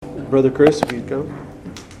Brother Chris, if you'd come.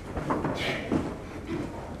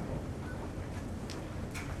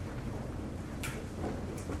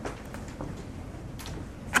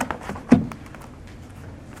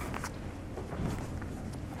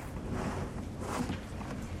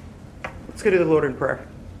 Let's go to the Lord in prayer.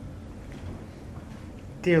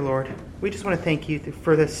 Dear Lord, we just want to thank you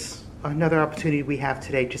for this another opportunity we have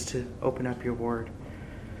today just to open up your word.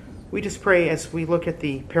 We just pray as we look at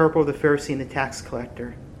the parable of the Pharisee and the tax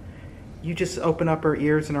collector, you just open up our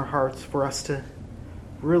ears and our hearts for us to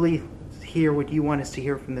really hear what you want us to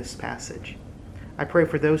hear from this passage. I pray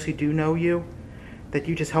for those who do know you, that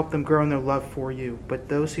you just help them grow in their love for you. But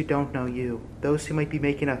those who don't know you, those who might be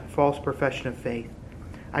making a false profession of faith,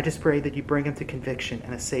 I just pray that you bring them to conviction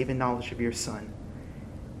and a saving knowledge of your Son.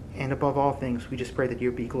 And above all things, we just pray that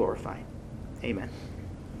you be glorified. Amen.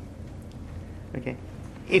 Okay.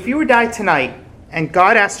 If you were to die tonight and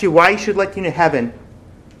God asked you why he should let you into heaven,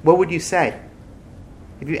 what would you say?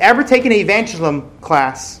 If you ever taken an evangelism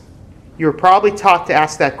class, you were probably taught to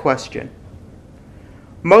ask that question.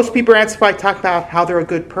 Most people answer by talking about how they're a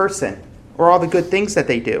good person or all the good things that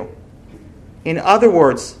they do. In other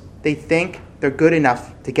words, they think they're good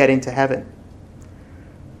enough to get into heaven.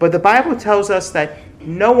 But the Bible tells us that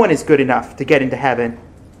no one is good enough to get into heaven,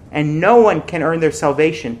 and no one can earn their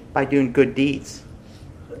salvation by doing good deeds.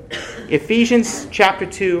 Ephesians chapter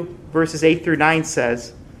 2, verses 8 through 9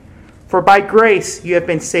 says, "For by grace you have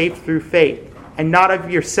been saved through faith, and not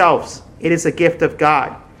of yourselves. It is a gift of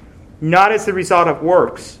God, not as the result of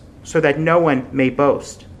works, so that no one may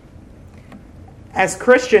boast." As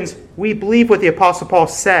Christians, we believe what the Apostle Paul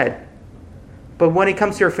said. But when it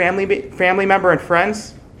comes to your family member and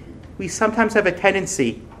friends, we sometimes have a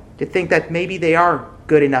tendency to think that maybe they are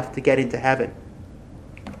good enough to get into heaven.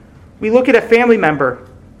 We look at a family member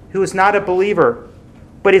who is not a believer,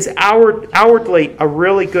 but is outwardly a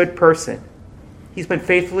really good person. He's been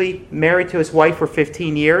faithfully married to his wife for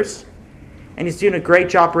 15 years, and he's doing a great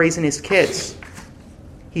job raising his kids.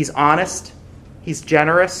 He's honest. He's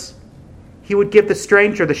generous. He would give the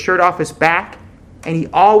stranger the shirt off his back, and he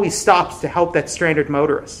always stops to help that stranded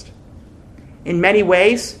motorist. In many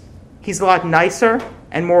ways, he's a lot nicer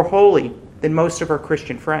and more holy than most of our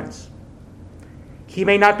Christian friends. He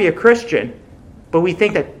may not be a Christian, but we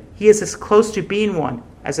think that he is as close to being one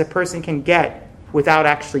as a person can get without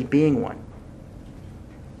actually being one.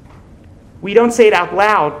 We don't say it out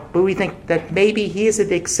loud, but we think that maybe he is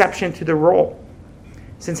the exception to the rule.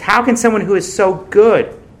 Since how can someone who is so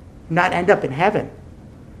good not end up in heaven?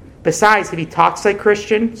 Besides, if he talks like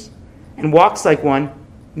Christians and walks like one,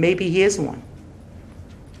 maybe he is one.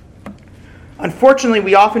 Unfortunately,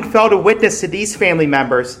 we often fail to witness to these family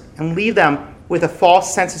members and leave them with a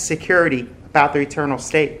false sense of security about their eternal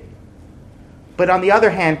state. But on the other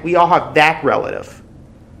hand, we all have that relative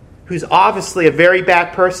who's obviously a very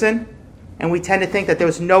bad person, and we tend to think that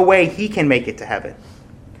there's no way he can make it to heaven.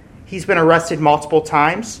 He's been arrested multiple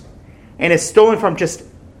times and has stolen from just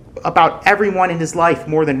about everyone in his life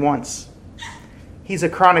more than once. He's a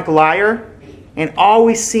chronic liar and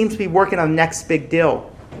always seems to be working on the next big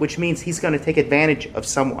deal, which means he's going to take advantage of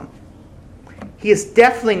someone. He is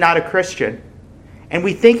definitely not a Christian, and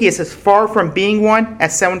we think he is as far from being one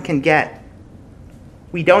as someone can get.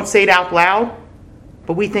 We don't say it out loud,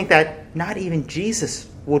 but we think that not even Jesus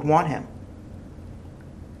would want him.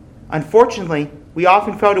 Unfortunately, we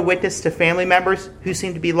often fail to witness to family members who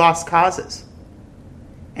seem to be lost causes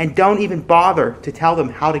and don't even bother to tell them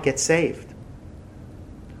how to get saved.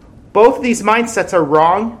 Both of these mindsets are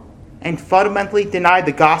wrong and fundamentally deny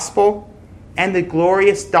the gospel and the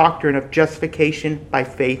glorious doctrine of justification by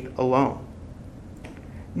faith alone.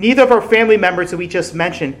 Neither of our family members that we just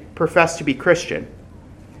mentioned profess to be Christian.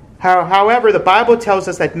 However, the Bible tells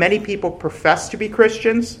us that many people profess to be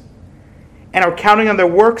Christians and are counting on their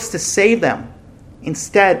works to save them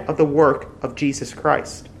instead of the work of Jesus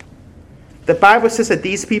Christ. The Bible says that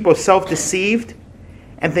these people are self-deceived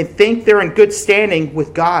and they think they're in good standing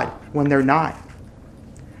with God when they're not.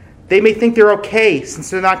 They may think they're okay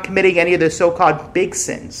since they're not committing any of the so-called big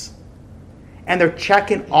sins, and they're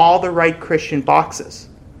checking all the right Christian boxes.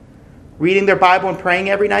 Reading their Bible and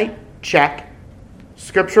praying every night? Check.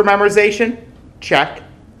 Scripture memorization? Check.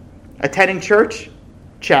 Attending church?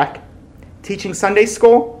 Check. Teaching Sunday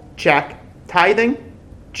school? Check. Tithing?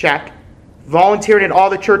 Check. Volunteering at all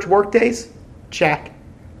the church work days? Check.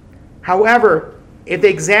 However, if they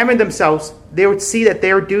examined themselves, they would see that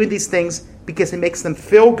they are doing these things because it makes them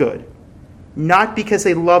feel good, not because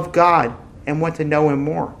they love God and want to know him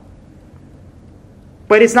more.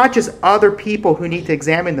 But it's not just other people who need to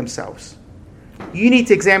examine themselves. You need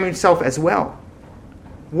to examine yourself as well.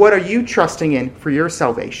 What are you trusting in for your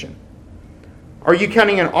salvation? Are you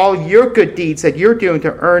counting on all your good deeds that you're doing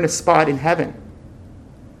to earn a spot in heaven?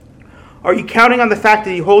 Are you counting on the fact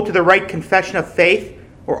that you hold to the right confession of faith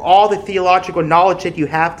or all the theological knowledge that you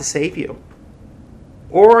have to save you?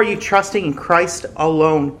 Or are you trusting in Christ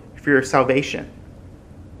alone for your salvation?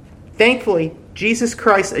 Thankfully, Jesus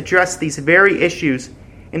Christ addressed these very issues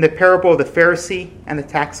in the parable of the Pharisee and the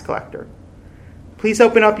tax collector. Please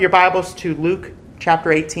open up your Bibles to Luke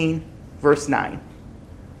chapter 18, verse 9.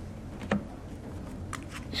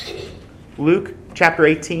 Luke chapter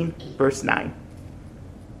 18, verse 9.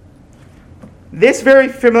 This very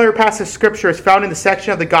familiar passage of Scripture is found in the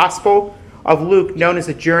section of the Gospel of Luke known as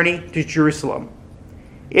the Journey to Jerusalem.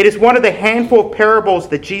 It is one of the handful of parables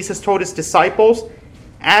that Jesus told his disciples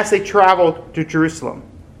as they traveled to Jerusalem.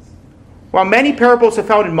 While many parables are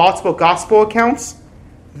found in multiple Gospel accounts,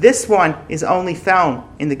 this one is only found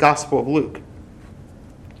in the Gospel of Luke.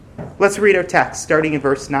 Let's read our text, starting in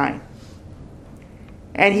verse 9.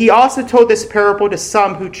 And he also told this parable to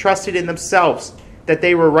some who trusted in themselves that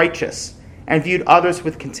they were righteous, and viewed others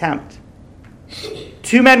with contempt.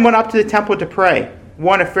 2 men went up to the temple to pray,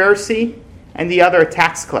 one a Pharisee and the other a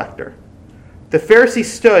tax collector. The Pharisee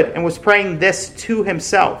stood and was praying this to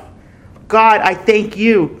himself: God, I thank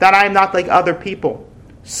you that I am not like other people,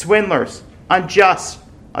 swindlers, unjust,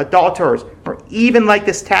 adulterers, or even like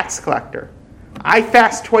this tax collector. I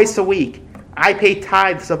fast twice a week. I pay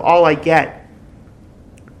tithes of all I get.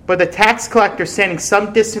 But the tax collector, standing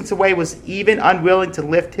some distance away, was even unwilling to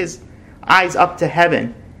lift his eyes up to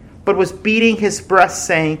heaven, but was beating his breast,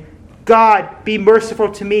 saying, God, be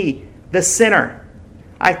merciful to me, the sinner.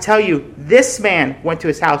 I tell you, this man went to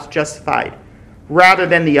his house justified, rather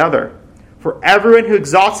than the other. For everyone who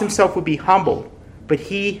exalts himself will be humbled, but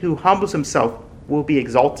he who humbles himself will be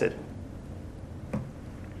exalted.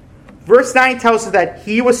 Verse 9 tells us that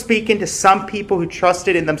he was speaking to some people who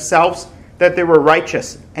trusted in themselves that they were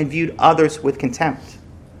righteous and viewed others with contempt.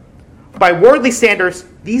 By worldly standards,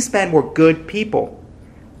 these men were good people.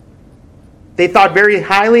 They thought very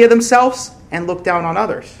highly of themselves and looked down on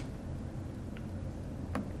others.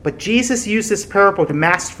 But Jesus used this parable to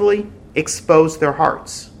masterfully expose their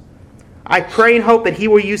hearts. I pray and hope that he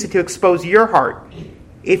will use it to expose your heart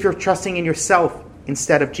if you're trusting in yourself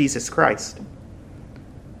instead of Jesus Christ.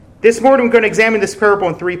 This morning we're going to examine this parable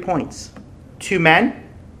in 3 points: 2 men,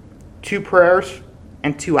 2 prayers,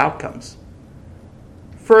 and 2 outcomes.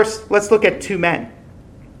 First, let's look at 2 men.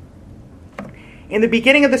 In the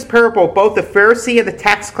beginning of this parable, both the Pharisee and the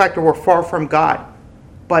tax collector were far from God,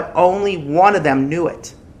 but only one of them knew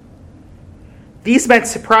it. These men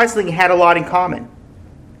surprisingly had a lot in common.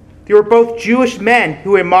 They were both Jewish men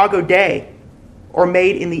who were imago Dei, or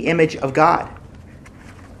made in the image of God.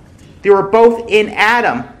 They were both in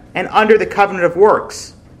Adam and under the covenant of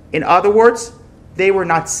works. In other words, they were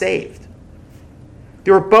not saved.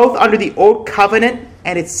 They were both under the old covenant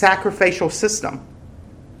and its sacrificial system.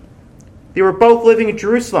 They were both living in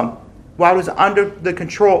Jerusalem while it was under the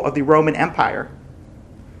control of the Roman Empire.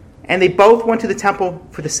 And they both went to the temple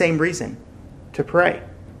for the same reason: to pray.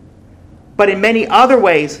 But in many other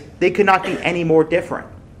ways, they could not be any more different.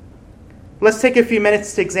 Let's take a few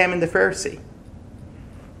minutes to examine the Pharisee.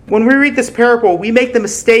 When we read this parable, we make the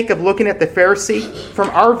mistake of looking at the Pharisee from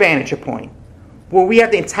our vantage point, where we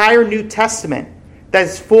have the entire New Testament that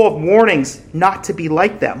is full of warnings not to be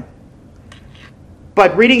like them.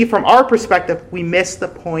 But reading it from our perspective, we miss the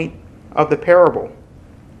point of the parable.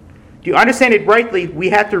 To understand it rightly, we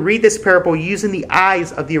have to read this parable using the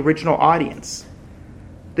eyes of the original audience.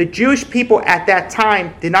 The Jewish people at that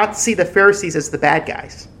time did not see the Pharisees as the bad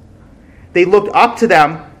guys. They looked up to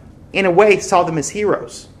them, in a way, saw them as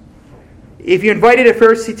heroes. If you invited a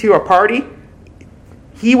Pharisee to a party,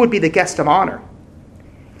 he would be the guest of honor.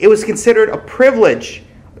 It was considered a privilege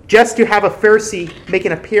just to have a Pharisee make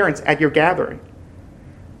an appearance at your gathering.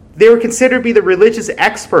 They were considered to be the religious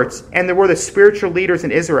experts, and they were the spiritual leaders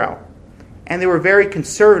in Israel. And they were very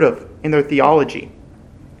conservative in their theology.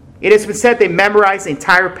 It has been said they memorized the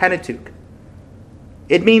entire Pentateuch.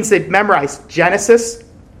 It means they memorized Genesis,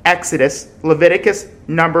 Exodus, Leviticus,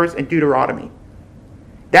 Numbers, and Deuteronomy.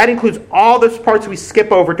 That includes all those parts we skip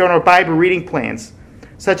over during our Bible reading plans,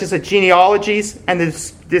 such as the genealogies and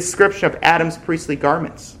the description of Adam's priestly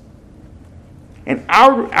garments. And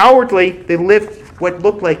outwardly, they lived what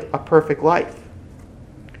looked like a perfect life.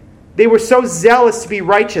 They were so zealous to be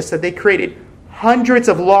righteous that they created hundreds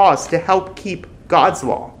of laws to help keep God's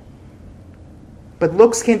law. But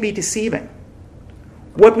looks can be deceiving.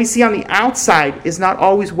 What we see on the outside is not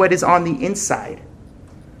always what is on the inside.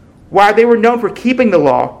 While they were known for keeping the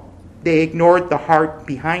law, they ignored the heart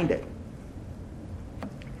behind it.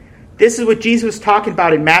 This is what Jesus was talking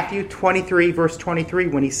about in Matthew 23, verse 23,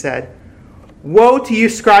 when he said, "Woe to you,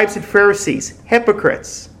 scribes and Pharisees,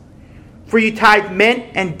 hypocrites! For you tithe mint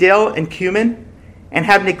and dill and cumin, and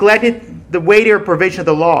have neglected the weightier provision of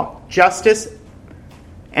the law, justice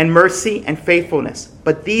and mercy and faithfulness.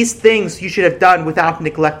 But these things you should have done without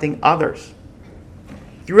neglecting others."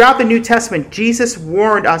 Throughout the New Testament, Jesus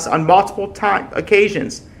warned us on multiple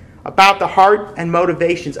occasions about the heart and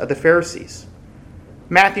motivations of the Pharisees.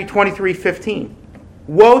 Matthew 23:15.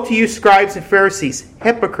 "Woe to you, scribes and Pharisees,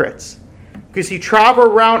 hypocrites! Because you travel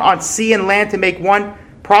around on sea and land to make one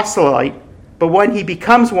proselyte, but when he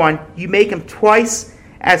becomes one, you make him twice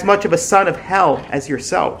as much of a son of hell as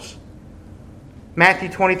yourselves." Matthew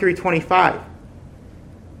 23:25.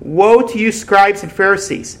 "Woe to you, scribes and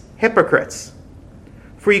Pharisees, hypocrites!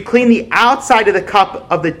 For you clean the outside of the cup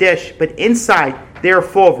of the dish, but inside they are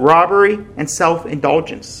full of robbery and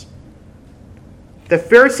self-indulgence." The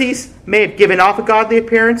Pharisees may have given off a godly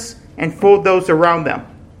appearance and fooled those around them,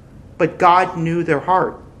 but God knew their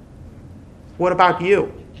heart. What about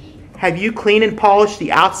you? Have you cleaned and polished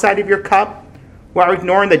the outside of your cup while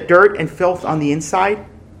ignoring the dirt and filth on the inside?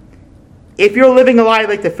 If you're living a lie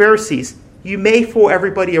like the Pharisees, you may fool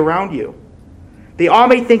everybody around you. They all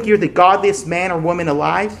may think you're the godliest man or woman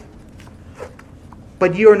alive,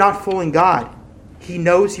 but you are not fooling God. He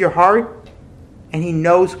knows your heart, and he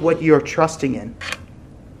knows what you're trusting in.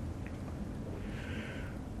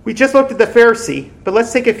 We just looked at the Pharisee, but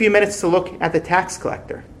let's take a few minutes to look at the tax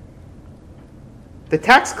collector. The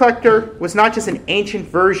tax collector was not just an ancient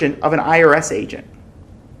version of an IRS agent.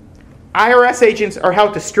 IRS agents are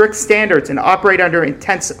held to strict standards and operate under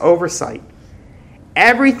intense oversight.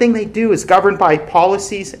 Everything they do is governed by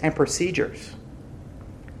policies and procedures.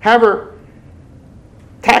 However,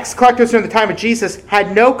 tax collectors during the time of Jesus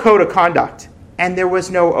had no code of conduct, and there was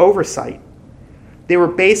no oversight. They were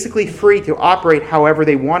basically free to operate however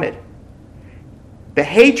they wanted. The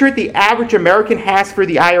hatred the average American has for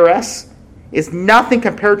the IRS is nothing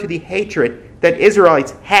compared to the hatred that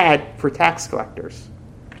Israelites had for tax collectors.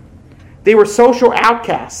 They were social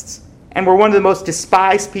outcasts and were one of the most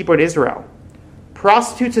despised people in Israel.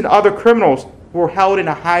 Prostitutes and other criminals were held in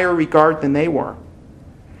a higher regard than they were.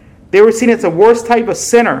 They were seen as the worst type of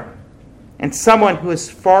sinner and someone who is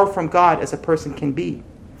far from God as a person can be.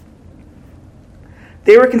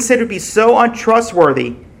 They were considered to be so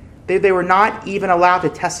untrustworthy that they were not even allowed to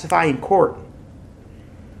testify in court.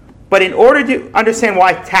 But in order to understand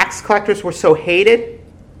why tax collectors were so hated,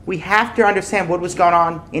 we have to understand what was going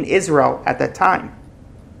on in Israel at that time.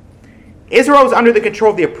 Israel was under the control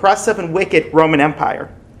of the oppressive and wicked Roman Empire,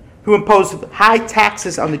 who imposed high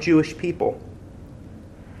taxes on the Jewish people.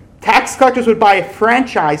 Tax collectors would buy a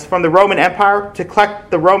franchise from the Roman Empire to collect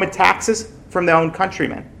the Roman taxes from their own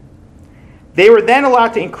countrymen. They were then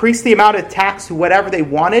allowed to increase the amount of tax to whatever they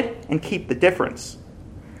wanted and keep the difference.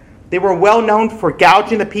 They were well known for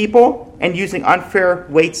gouging the people and using unfair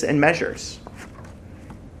weights and measures.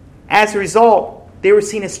 As a result, they were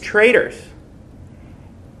seen as traitors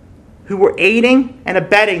who were aiding and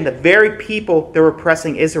abetting the very people that were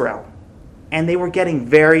oppressing Israel. And they were getting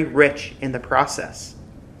very rich in the process.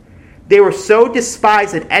 They were so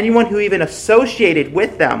despised that anyone who even associated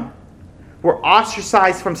with them were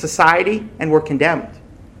ostracized from society and were condemned.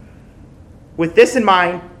 With this in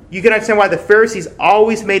mind, you can understand why the Pharisees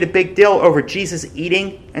always made a big deal over Jesus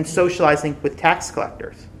eating and socializing with tax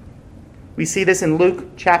collectors. We see this in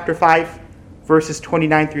Luke chapter 5, verses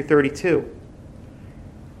 29 through 32.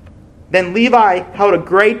 Then Levi held a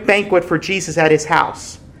great banquet for Jesus at his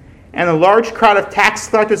house, and a large crowd of tax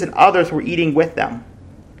collectors and others were eating with them.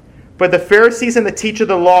 But the Pharisees and the teachers of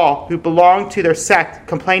the law, who belonged to their sect,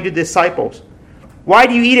 complained to the disciples, "Why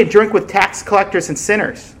do you eat and drink with tax collectors and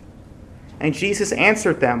sinners?" And Jesus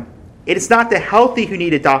answered them, "It is not the healthy who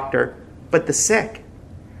need a doctor, but the sick.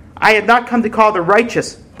 I have not come to call the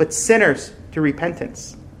righteous, but sinners to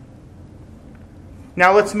repentance."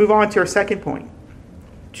 Now let's move on to our second point,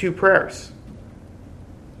 2 prayers.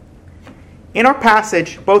 In our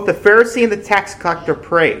passage, both the Pharisee and the tax collector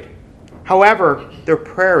prayed. However, their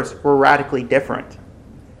prayers were radically different.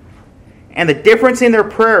 And the difference in their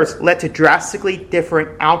prayers led to drastically different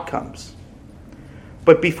outcomes.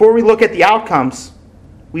 But before we look at the outcomes,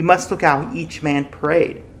 we must look how each man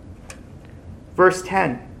prayed. Verse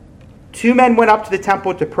 10, 2 men went up to the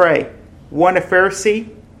temple to pray, one a Pharisee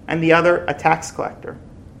and the other a tax collector.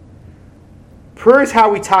 Prayer is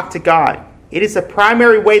how we talk to God. It is the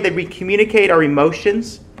primary way that we communicate our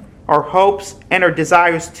emotions, our hopes, and our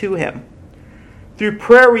desires to Him. Through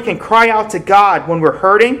prayer, we can cry out to God when we're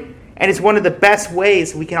hurting, and it's one of the best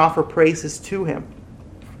ways we can offer praises to Him.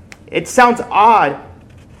 It sounds odd,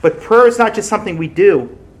 But prayer is not just something we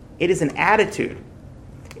do. It is an attitude.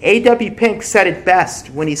 A.W. Pink said it best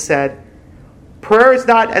when he said, prayer is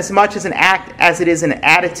not as much as an act as it is an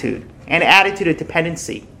attitude of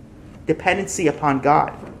dependency upon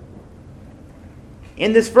God.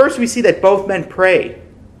 In this verse, we see that both men prayed.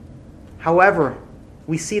 However,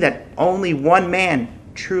 we see that only one man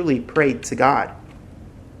truly prayed to God.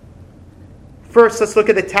 First, let's look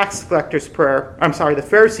at the the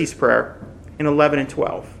Pharisee's prayer in 11 and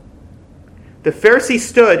 12. The Pharisee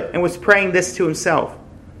stood and was praying this to himself.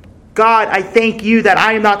 God, I thank you that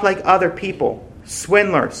I am not like other people,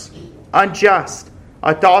 swindlers, unjust,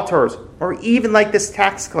 adulterers, or even like this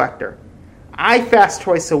tax collector. I fast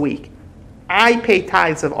twice a week. I pay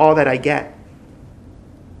tithes of all that I get.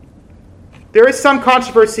 There is some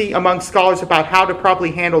controversy among scholars about how to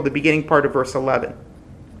properly handle the beginning part of verse 11.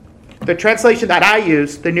 The translation that I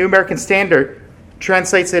use, the New American Standard,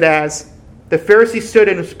 translates it as, the Pharisee stood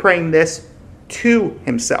and was praying this to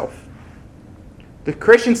himself. The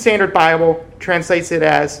Christian Standard Bible translates it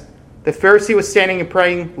as, the Pharisee was standing and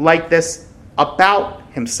praying like this about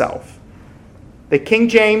himself. The King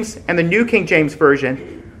James and the New King James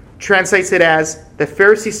Version translates it as, the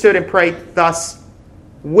Pharisee stood and prayed thus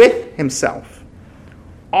with himself.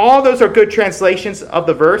 All those are good translations of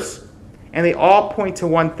the verse, and they all point to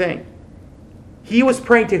one thing. He was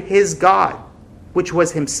praying to his God, which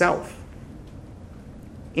was himself.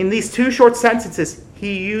 In these two short sentences,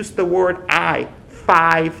 he used the word I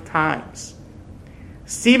 5 times.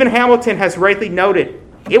 Stephen Hamilton has rightly noted,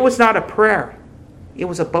 it was not a prayer, it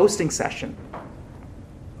was a boasting session.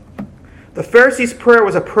 The Pharisee's prayer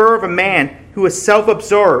was a prayer of a man who was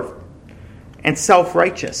self-absorbed and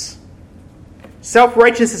self-righteous.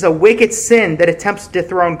 Self-righteousness is a wicked sin that attempts to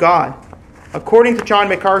dethrone God. According to John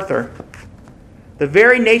MacArthur, the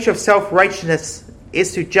very nature of self-righteousness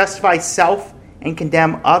is to justify self and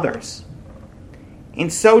condemn others. In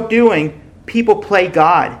so doing, people play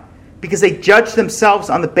God because they judge themselves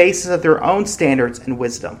on the basis of their own standards and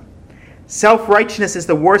wisdom. Self-righteousness is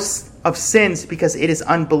the worst of sins because it is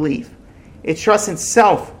unbelief. It trusts in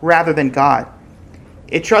self rather than God.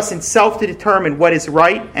 It trusts in self to determine what is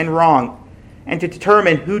right and wrong, and to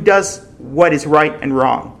determine who does what is right and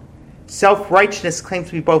wrong. Self-righteousness claims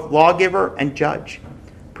to be both lawgiver and judge,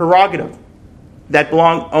 prerogative that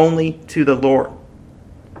belong only to the Lord.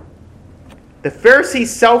 The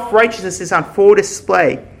Pharisee's self-righteousness is on full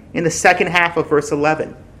display in the second half of verse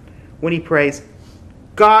 11, when he prays,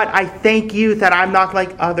 God, I thank you that I'm not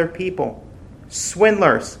like other people,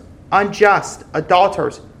 swindlers, unjust,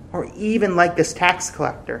 adulterers, or even like this tax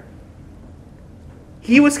collector.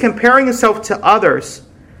 He was comparing himself to others,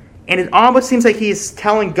 and it almost seems like he is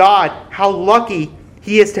telling God how lucky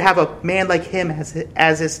he is to have a man like him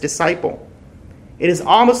as his disciple. It is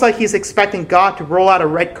almost like he's expecting God to roll out a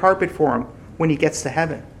red carpet for him when he gets to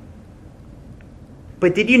heaven.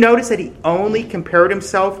 But did you notice that he only compared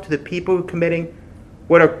himself to the people who are committing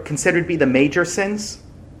what are considered to be the major sins?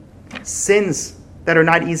 Sins that are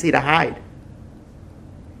not easy to hide.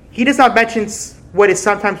 He does not mention what is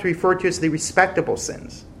sometimes referred to as the respectable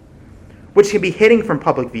sins, which can be hidden from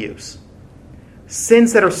public views.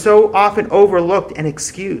 Sins that are so often overlooked and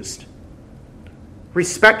excused.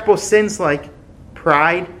 Respectable sins like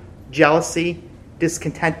pride, jealousy,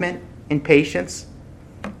 discontentment, impatience.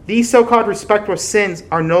 These so-called respectable sins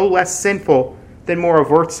are no less sinful than more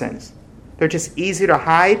overt sins. They're just easier to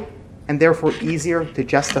hide and therefore easier to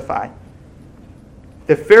justify.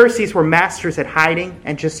 The Pharisees were masters at hiding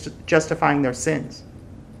and justifying their sins.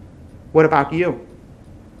 What about you?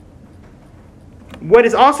 What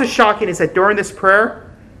is also shocking is that during this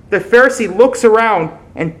prayer, the Pharisee looks around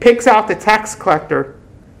and picks out the tax collector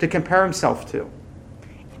to compare himself to.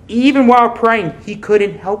 Even while praying, he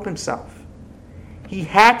couldn't help himself. He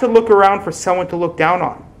had to look around for someone to look down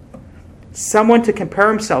on, someone to compare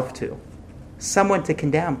himself to, someone to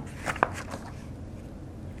condemn.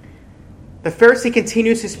 The Pharisee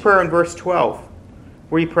continues his prayer in verse 12,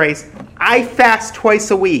 where he prays, I fast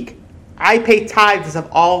twice a week. I pay tithes of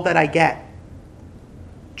all that I get.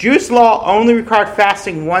 Jewish law only required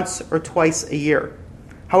fasting once or twice a year.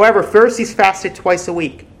 However, Pharisees fasted twice a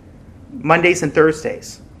week, Mondays and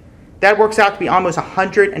Thursdays. That works out to be almost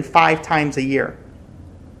 105 times a year.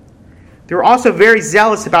 They were also very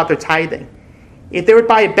zealous about their tithing. If they would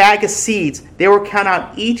buy a bag of seeds, they would count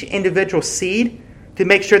out each individual seed to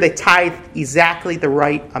make sure they tithed exactly the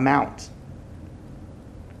right amount.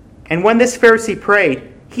 And when this Pharisee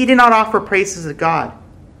prayed, he did not offer praises to God.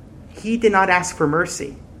 He did not ask for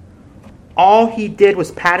mercy. All he did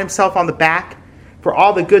was pat himself on the back for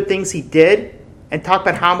all the good things he did and talk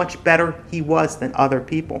about how much better he was than other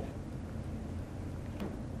people.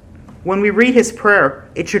 When we read his prayer,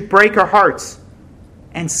 it should break our hearts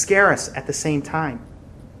and scare us at the same time.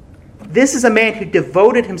 This is a man who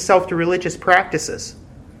devoted himself to religious practices,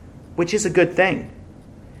 which is a good thing.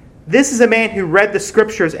 This is a man who read the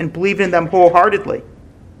scriptures and believed in them wholeheartedly,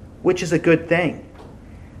 which is a good thing.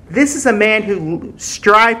 This is a man who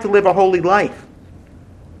strived to live a holy life,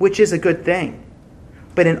 which is a good thing.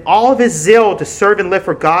 But in all of his zeal to serve and live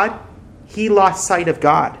for God, he lost sight of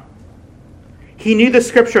God. He knew the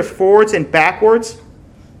scriptures forwards and backwards,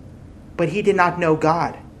 but he did not know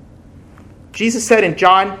God. Jesus said in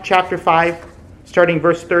John chapter 5, starting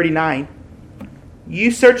verse 39,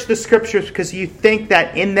 "You search the scriptures because you think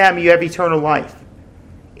that in them you have eternal life.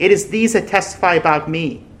 It is these that testify about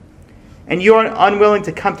me. And you are unwilling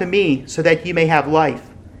to come to me so that you may have life.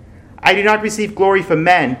 I do not receive glory from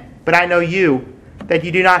men, but I know you, that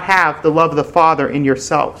you do not have the love of the Father in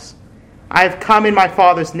yourselves. I have come in my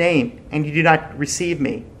Father's name, and you do not receive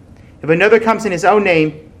me. If another comes in his own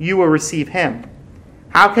name, you will receive him.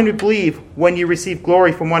 How can you believe when you receive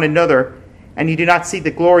glory from one another, and you do not see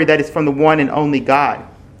the glory that is from the one and only God?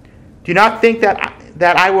 Do not think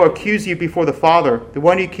that I will accuse you before the Father. The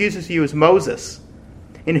one who accuses you is Moses,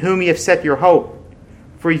 in whom you have set your hope.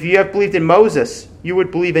 For if you have believed in Moses, you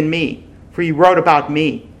would believe in me, for he wrote about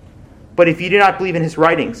me. But if you do not believe in his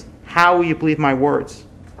writings, how will you believe my words?"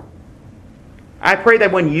 I pray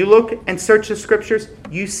that when you look and search the scriptures,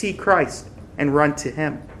 you see Christ and run to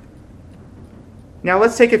him. Now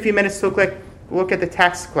let's take a few minutes to look at the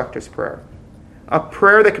tax collector's prayer, a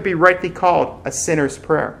prayer that could be rightly called a sinner's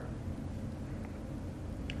prayer.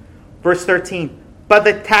 Verse 13, "But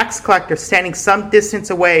the tax collector, standing some distance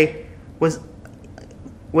away, was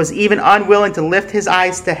even unwilling to lift his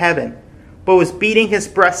eyes to heaven, but was beating his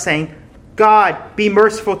breast, saying, 'God, be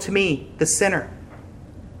merciful to me, the sinner.'"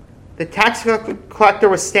 The tax collector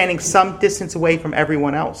was standing some distance away from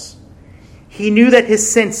everyone else. He knew that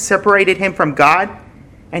his sin separated him from God,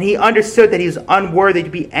 and he understood that he was unworthy to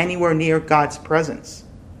be anywhere near God's presence.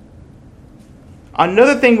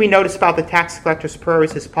 Another thing we notice about the tax collector's prayer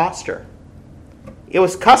is his posture. It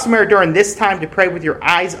was customary during this time to pray with your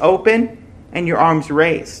eyes open and your arms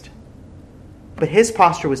raised. But his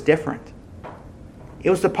posture was different. It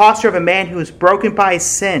was the posture of a man who was broken by his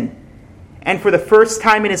sin, and for the first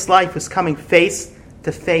time in his life was coming face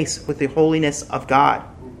to face with the holiness of God.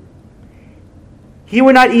 He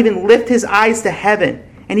would not even lift his eyes to heaven,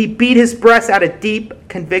 and he beat his breast out of deep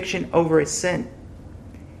conviction over his sin.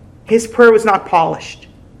 His prayer was not polished.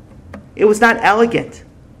 It was not elegant,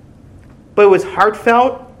 but it was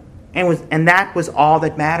heartfelt, and that was all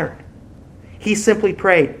that mattered. He simply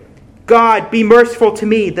prayed, "God, be merciful to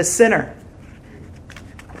me, the sinner."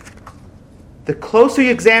 The closer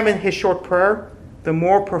you examine his short prayer, the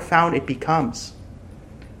more profound it becomes.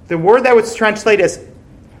 The word that was translated as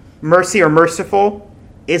mercy or merciful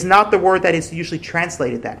is not the word that is usually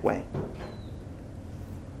translated that way.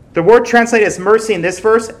 The word translated as mercy in this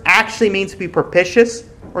verse actually means to be propitious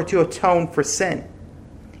or to atone for sin.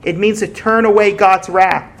 It means to turn away God's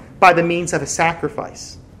wrath by the means of a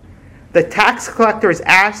sacrifice. The tax collector is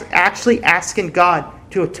actually asking God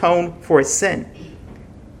to atone for his sin.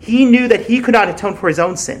 He knew that he could not atone for his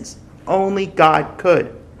own sins. Only God could.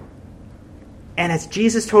 And as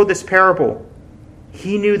Jesus told this parable,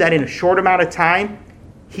 he knew that in a short amount of time,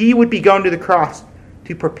 he would be going to the cross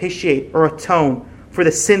to propitiate or atone for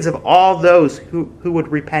the sins of all those who would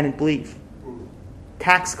repent and believe,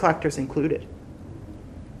 tax collectors included.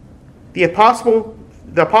 The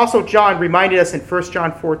Apostle John reminded us in 1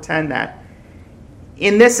 John 4:10 that,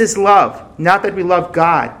 "In this is love, not that we love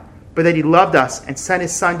God, but that he loved us and sent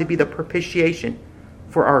his Son to be the propitiation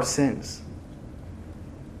for our sins."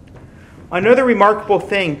 Another remarkable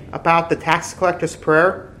thing about the tax collector's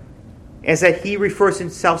prayer is that he refers to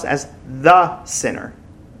himself as the sinner.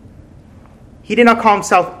 He did not call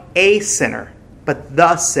himself a sinner, but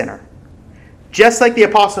the sinner. Just like the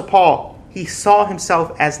Apostle Paul, he saw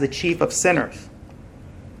himself as the chief of sinners.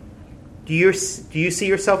 Do you see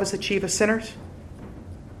yourself as the chief of sinners?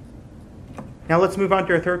 Now let's move on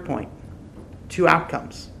to our third point. 2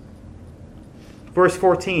 outcomes. Verse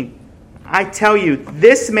 14. "I tell you,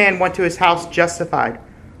 this man went to his house justified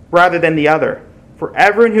rather than the other. For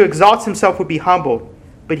everyone who exalts himself will be humbled,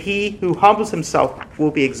 but he who humbles himself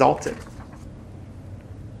will be exalted."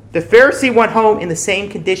 The Pharisee went home in the same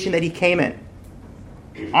condition that he came in,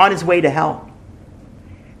 on his way to hell.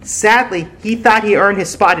 Sadly, he thought he earned his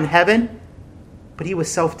spot in heaven, but he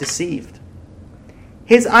was self-deceived.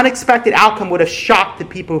 His unexpected outcome would have shocked the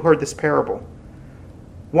people who heard this parable.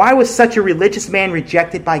 Why was such a religious man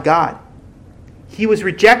rejected by God? He was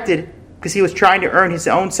rejected because he was trying to earn his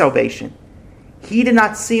own salvation. He did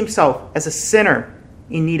not see himself as a sinner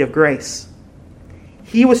in need of grace.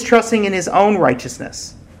 He was trusting in his own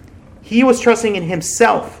righteousness. He was trusting in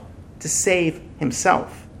himself to save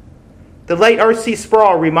himself. The late R.C.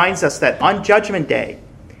 Sproul reminds us that on Judgment Day,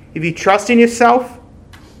 if you trust in yourself,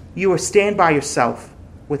 you will stand by yourself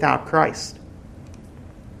without Christ.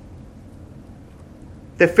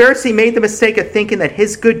 The Pharisee made the mistake of thinking that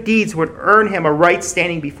his good deeds would earn him a right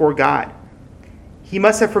standing before God. He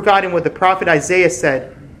must have forgotten what the prophet Isaiah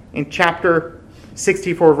said in chapter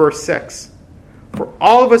 64, verse 6. For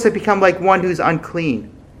all of us have become like one who's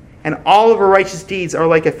unclean, and all of our righteous deeds are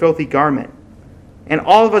like a filthy garment. And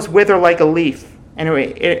all of us wither like a leaf, and our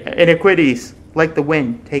iniquities, like the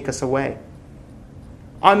wind, take us away.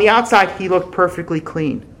 On the outside, he looked perfectly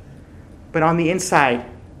clean. But on the inside,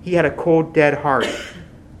 he had a cold, dead heart.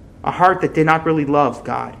 A heart that did not really love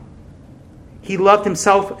God. He loved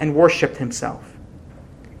himself and worshipped himself.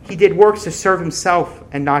 He did works to serve himself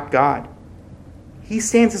and not God. He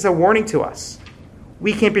stands as a warning to us.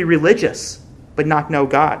 We can be religious, but not know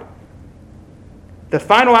God. The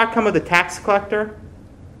final outcome of the tax collector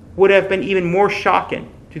would have been even more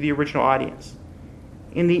shocking to the original audience.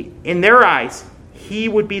 In their eyes, he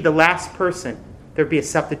would be the last person that would be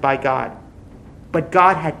accepted by God. But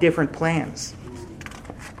God had different plans.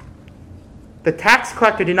 The tax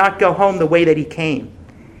collector did not go home the way that he came.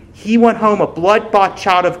 He went home a blood-bought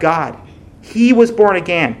child of God. He was born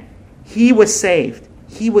again. He was saved.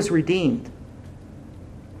 He was redeemed.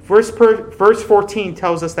 Verse 14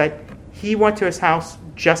 tells us that he went to his house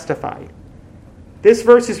justified. This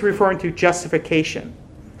verse is referring to justification.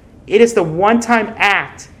 It is the one-time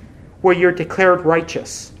act where you're declared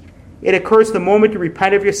righteous. It occurs the moment you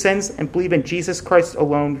repent of your sins and believe in Jesus Christ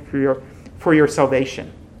alone for your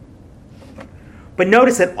salvation. But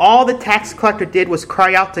notice that all the tax collector did was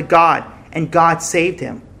cry out to God, and God saved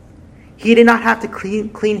him. He did not have to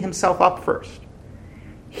clean himself up first.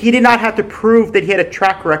 He did not have to prove that he had a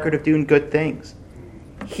track record of doing good things.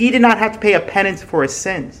 He did not have to pay a penance for his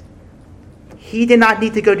sins. He did not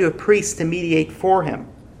need to go to a priest to mediate for him.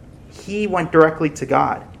 He went directly to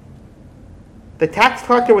God. The tax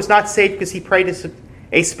collector was not saved because he prayed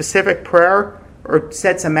a specific prayer or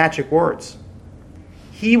said some magic words.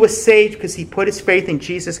 He was saved because he put his faith in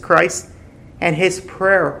Jesus Christ, and his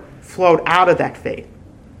prayer flowed out of that faith.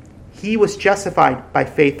 He was justified by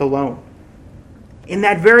faith alone. In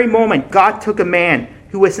that very moment, God took a man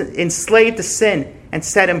who was enslaved to sin and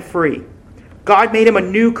set him free. God made him a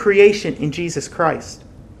new creation in Jesus Christ.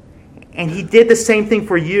 And he did the same thing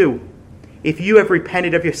for you if you have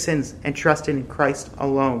repented of your sins and trusted in Christ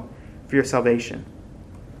alone for your salvation.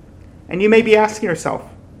 And you may be asking yourself,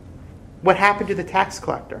 what happened to the tax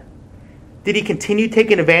collector? Did he continue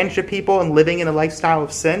taking advantage of people and living in a lifestyle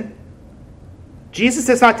of sin? Jesus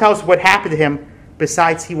does not tell us what happened to him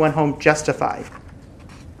besides he went home justified.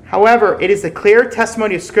 However, it is a clear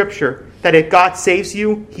testimony of Scripture that if God saves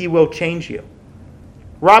you, he will change you.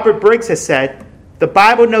 Robert Briggs has said, the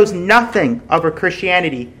Bible knows nothing of a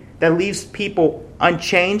Christianity that leaves people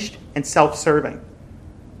unchanged and self-serving.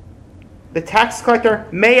 The tax collector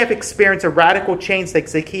may have experienced a radical change like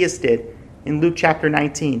Zacchaeus did in Luke chapter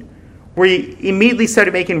 19, where he immediately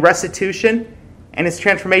started making restitution, and his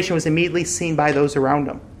transformation was immediately seen by those around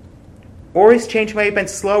him. Or his change may have been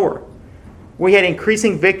slower, where he had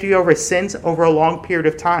increasing victory over his sins over a long period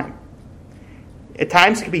of time. At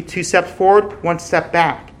times it could be 2 steps forward, 1 step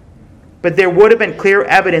back. But there would have been clear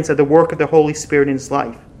evidence of the work of the Holy Spirit in his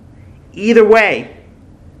life. Either way,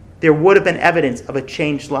 there would have been evidence of a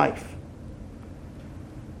changed life.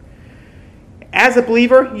 As a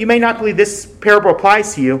believer, you may not believe this parable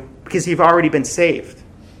applies to you because you've already been saved.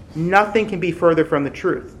 Nothing can be further from the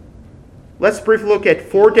truth. Let's briefly look at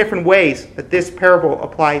 4 different ways that this parable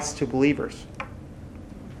applies to believers.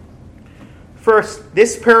 First,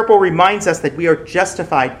 this parable reminds us that we are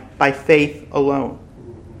justified by faith alone.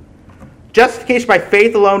 Justification by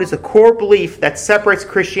faith alone is a core belief that separates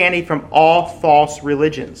Christianity from all false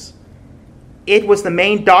religions. It was the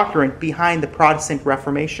main doctrine behind the Protestant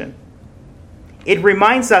Reformation. It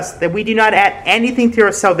reminds us that we do not add anything to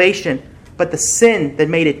our salvation but the sin that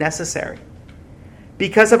made it necessary.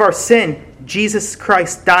 Because of our sin, Jesus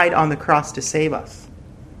Christ died on the cross to save us.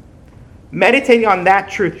 Meditating on that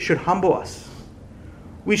truth should humble us.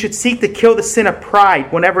 We should seek to kill the sin of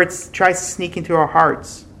pride whenever it tries to sneak into our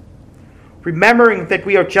hearts. Remembering that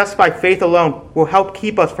we are just by faith alone will help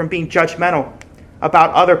keep us from being judgmental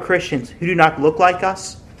about other Christians who do not look like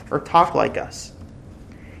us or talk like us.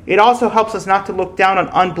 It also helps us not to look down on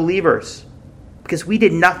unbelievers because we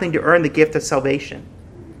did nothing to earn the gift of salvation.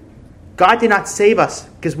 God did not save us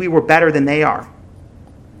because we were better than they are.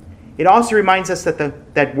 it also reminds us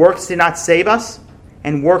that works did not save us,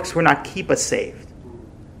 and works will not keep us saved.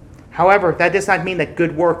 However, that does not mean that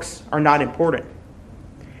good works are not important.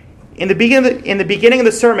 In the beginning of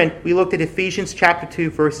the sermon, we looked at Ephesians chapter 2,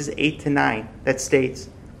 verses 8 to 9, that states,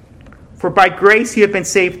 "For by grace you have been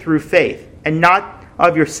saved through faith, and not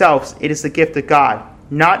of yourselves, it is the gift of God,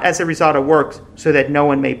 not as a result of works, so that no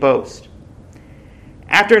one may boast."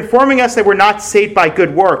 After informing us that we're not saved by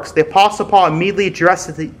good works, the Apostle Paul immediately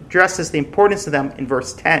addresses the importance of them in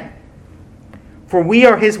verse 10. "For we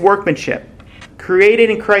are his workmanship, created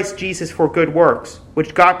in Christ Jesus for good works,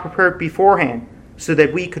 which God prepared beforehand, so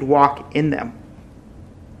that we could walk in them."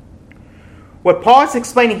 What Paul is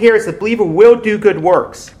explaining here is the believer will do good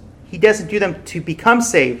works. He doesn't do them to become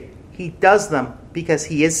saved. He does them because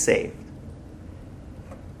he is saved.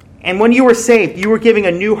 And when you were saved, you were given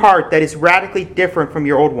a new heart that is radically different from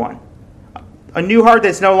your old one. A new heart that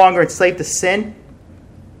is no longer enslaved to sin.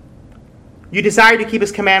 You desire to keep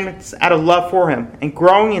his commandments out of love for him, and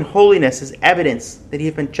growing in holiness is evidence that you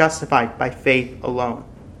have been justified by faith alone.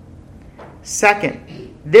 Second,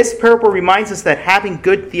 this parable reminds us that having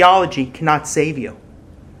good theology cannot save you.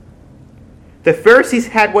 The Pharisees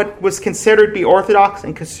had what was considered to be orthodox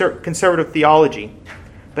and conservative theology,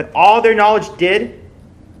 but all their knowledge did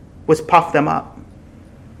was puff them up.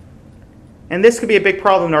 And this could be a big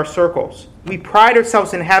problem in our circles. We pride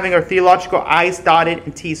ourselves in having our theological I's dotted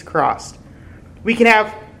and T's crossed. We can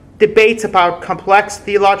have debates about complex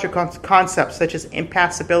theological concepts such as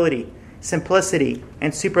impassibility, simplicity,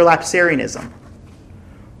 and supralapsarianism.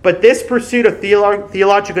 But this pursuit of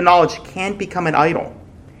theological knowledge can become an idol.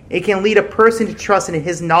 It can lead a person to trust in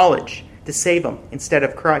his knowledge to save him instead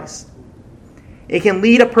of Christ. It can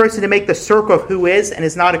lead a person to make the circle of who is and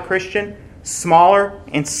is not a Christian smaller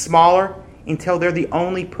and smaller until they're the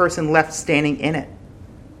only person left standing in it.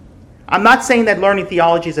 I'm not saying that learning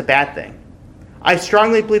theology is a bad thing. I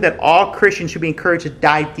strongly believe that all Christians should be encouraged to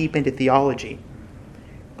dive deep into theology.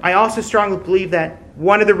 I also strongly believe that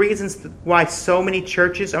one of the reasons why so many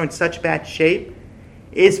churches are in such bad shape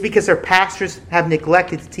is because their pastors have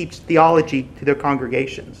neglected to teach theology to their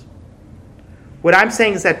congregations. What I'm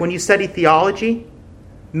saying is that when you study theology,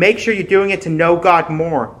 make sure you're doing it to know God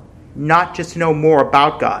more, not just to know more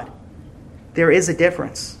about God. There is a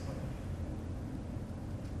difference.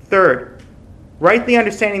 Third, rightly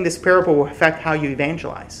understanding this parable will affect how you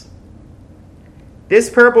evangelize. This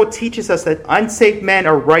parable teaches us that unsaved men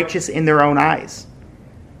are righteous in their own eyes.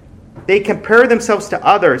 They compare themselves to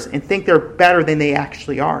others and think they're better than they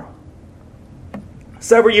actually are.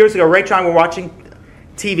 Several years ago, Rachel and I were watching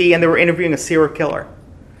TV and they were interviewing a serial killer.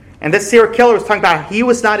 And this serial killer was talking about how he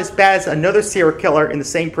was not as bad as another serial killer in the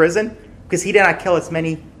same prison because he did not kill as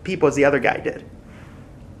many people as the other guy did.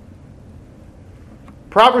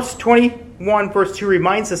 Proverbs 21 verse 2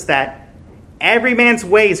 reminds us that every man's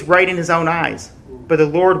way is right in his own eyes, but the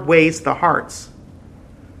Lord weighs the hearts.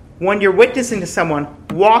 When you're witnessing to someone,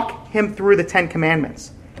 walk him through the 10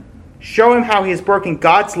 Commandments. Show him how he has broken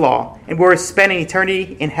God's law and where he's spending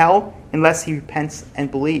eternity in hell unless he repents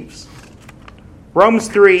and believes. Romans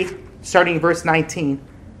 3, starting in verse 19.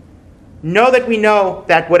 Know that we know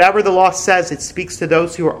that whatever the law says, it speaks to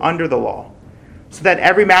those who are under the law, so that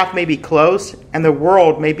every mouth may be closed and the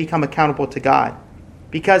world may become accountable to God.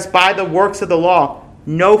 Because by the works of the law,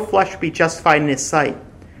 no flesh will be justified in his sight,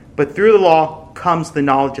 but through the law comes the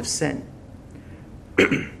knowledge of sin.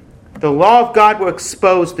 The law of God will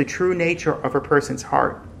expose the true nature of a person's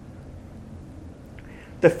heart.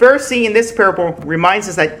 The Pharisee in this parable reminds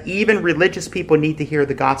us that even religious people need to hear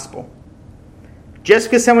the gospel. Just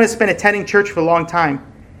because someone has been attending church for a long time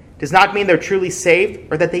does not mean they're truly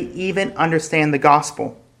saved or that they even understand the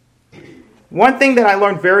gospel. One thing that I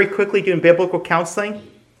learned very quickly doing biblical counseling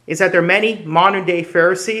is that there are many modern-day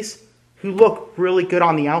Pharisees who look really good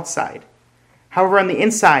on the outside. However, on the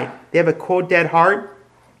inside, they have a cold, dead heart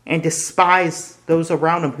and despise those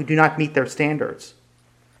around them who do not meet their standards.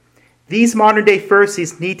 These modern-day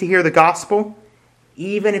Pharisees need to hear the gospel,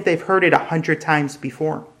 even if they've heard it 100 times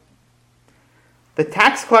before. The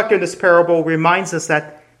tax collector in this parable reminds us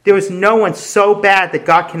that there is no one so bad that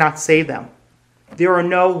God cannot save them. There are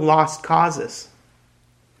no lost causes.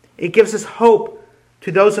 It gives us hope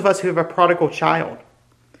to those of us who have a prodigal child.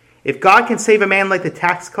 If God can save a man like the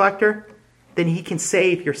tax collector, then he can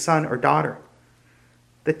save your son or daughter.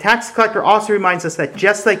 The tax collector also reminds us that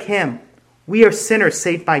just like him, we are sinners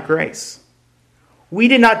saved by grace. We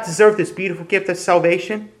did not deserve this beautiful gift of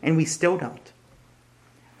salvation, and we still don't.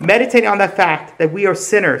 Meditating on that fact that we are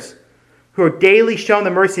sinners who are daily shown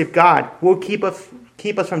the mercy of God will keep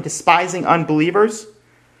us from despising unbelievers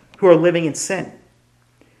who are living in sin.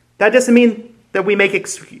 That doesn't mean that we make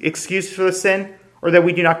excuses for the sin or that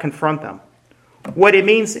we do not confront them. What it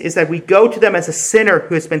means is that we go to them as a sinner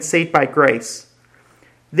who has been saved by grace.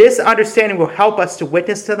 This understanding will help us to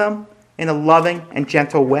witness to them in a loving and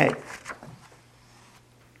gentle way.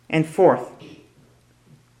 And fourth,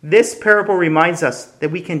 this parable reminds us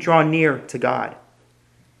that we can draw near to God.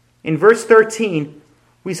 In verse 13,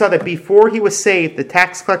 we saw that before he was saved, the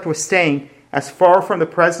tax collector was staying as far from the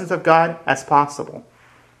presence of God as possible.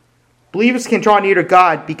 Believers can draw near to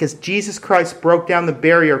God because Jesus Christ broke down the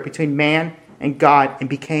barrier between man and God and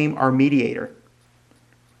became our mediator.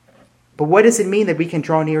 But what does it mean that we can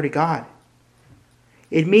draw near to God?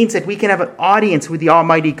 It means that we can have an audience with the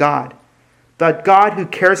Almighty God, the God who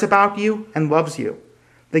cares about you and loves you,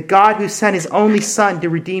 the God who sent his only Son to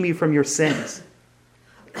redeem you from your sins.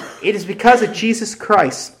 It is because of Jesus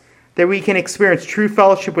Christ that we can experience true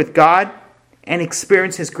fellowship with God and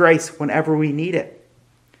experience his grace whenever we need it.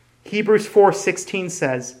 Hebrews 4:16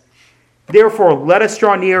 says, "Therefore, let us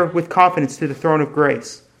draw near with confidence to the throne of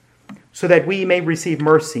grace, so that we may receive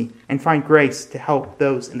mercy and find grace to help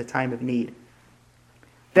those in the time of need."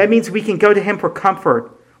 That means we can go to him for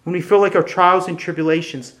comfort when we feel like our trials and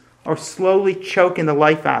tribulations are slowly choking the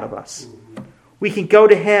life out of us. We can go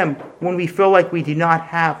to him when we feel like we do not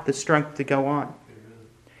have the strength to go on.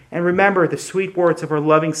 And remember the sweet words of our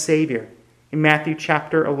loving Savior in Matthew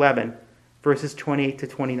chapter 11, verses 28 to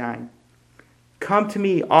 29. "Come to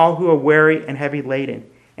me, all who are weary and heavy laden,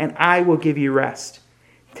 and I will give you rest.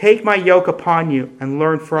 Take my yoke upon you and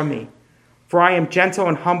learn from me, for I am gentle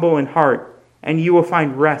and humble in heart, and you will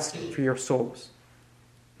find rest for your souls."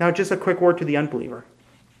 Now, just a quick word to the unbeliever.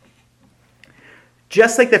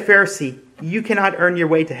 Just like the Pharisee, you cannot earn your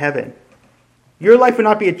way to heaven. Your life will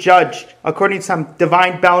not be judged according to some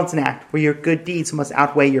divine balancing act where your good deeds must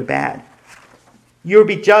outweigh your bad. You will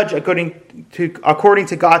be judged according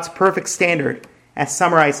to God's perfect standard as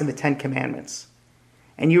summarized in the Ten Commandments.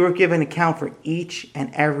 And you are given account for each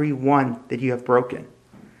and every one that you have broken.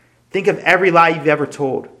 Think of every lie you've ever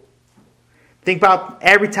told. Think about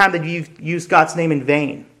every time that you've used God's name in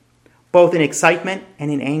vain, both in excitement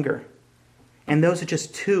and in anger. And those are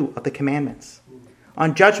just two of the commandments.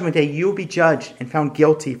 On Judgment Day, you will be judged and found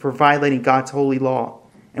guilty for violating God's holy law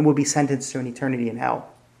and will be sentenced to an eternity in hell.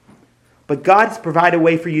 But God has provided a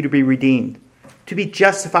way for you to be redeemed, to be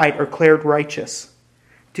justified or declared righteous,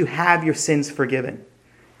 to have your sins forgiven,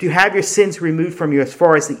 to have your sins removed from you as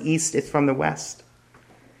far as the east is from the west.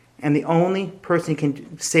 And the only person who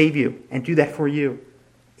can save you and do that for you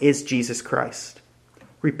is Jesus Christ.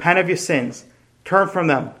 Repent of your sins, turn from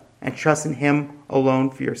them, and trust in him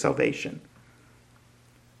alone for your salvation.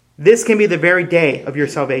 This can be the very day of your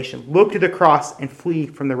salvation. Look to the cross and flee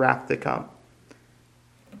from the wrath to come.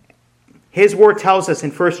 His word tells us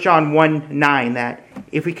in 1 John 1:9 that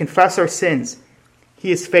if we confess our sins,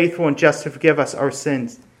 he is faithful and just to forgive us our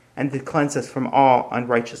sins and to cleanse us from all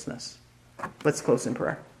unrighteousness. Let's close in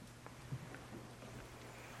prayer.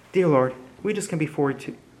 Dear Lord, we just come before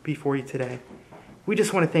you today. We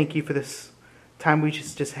just want to thank you for this time we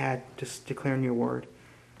just had, just declaring your word.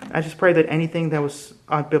 I just pray that anything that was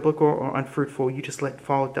unbiblical or unfruitful, you just let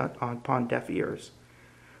fall upon deaf ears.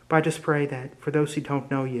 But I just pray that for those who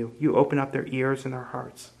don't know you, you open up their ears and their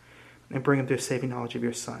hearts and bring them to a saving knowledge of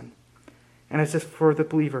your Son. And as just for the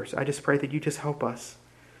believers, I just pray that you just help us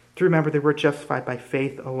to remember that we're justified by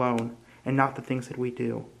faith alone and not the things that we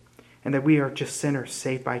do. And that we are just sinners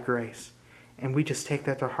saved by grace. And we just take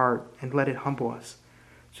that to heart and let it humble us,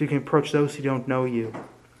 so you can approach those who don't know you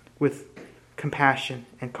with compassion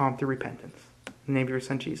and calm through repentance. In the name of your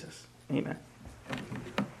Son, Jesus. Amen.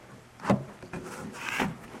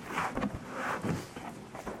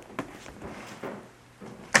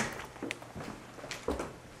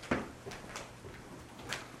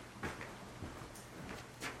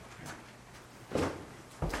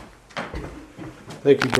 Thank you, Brian.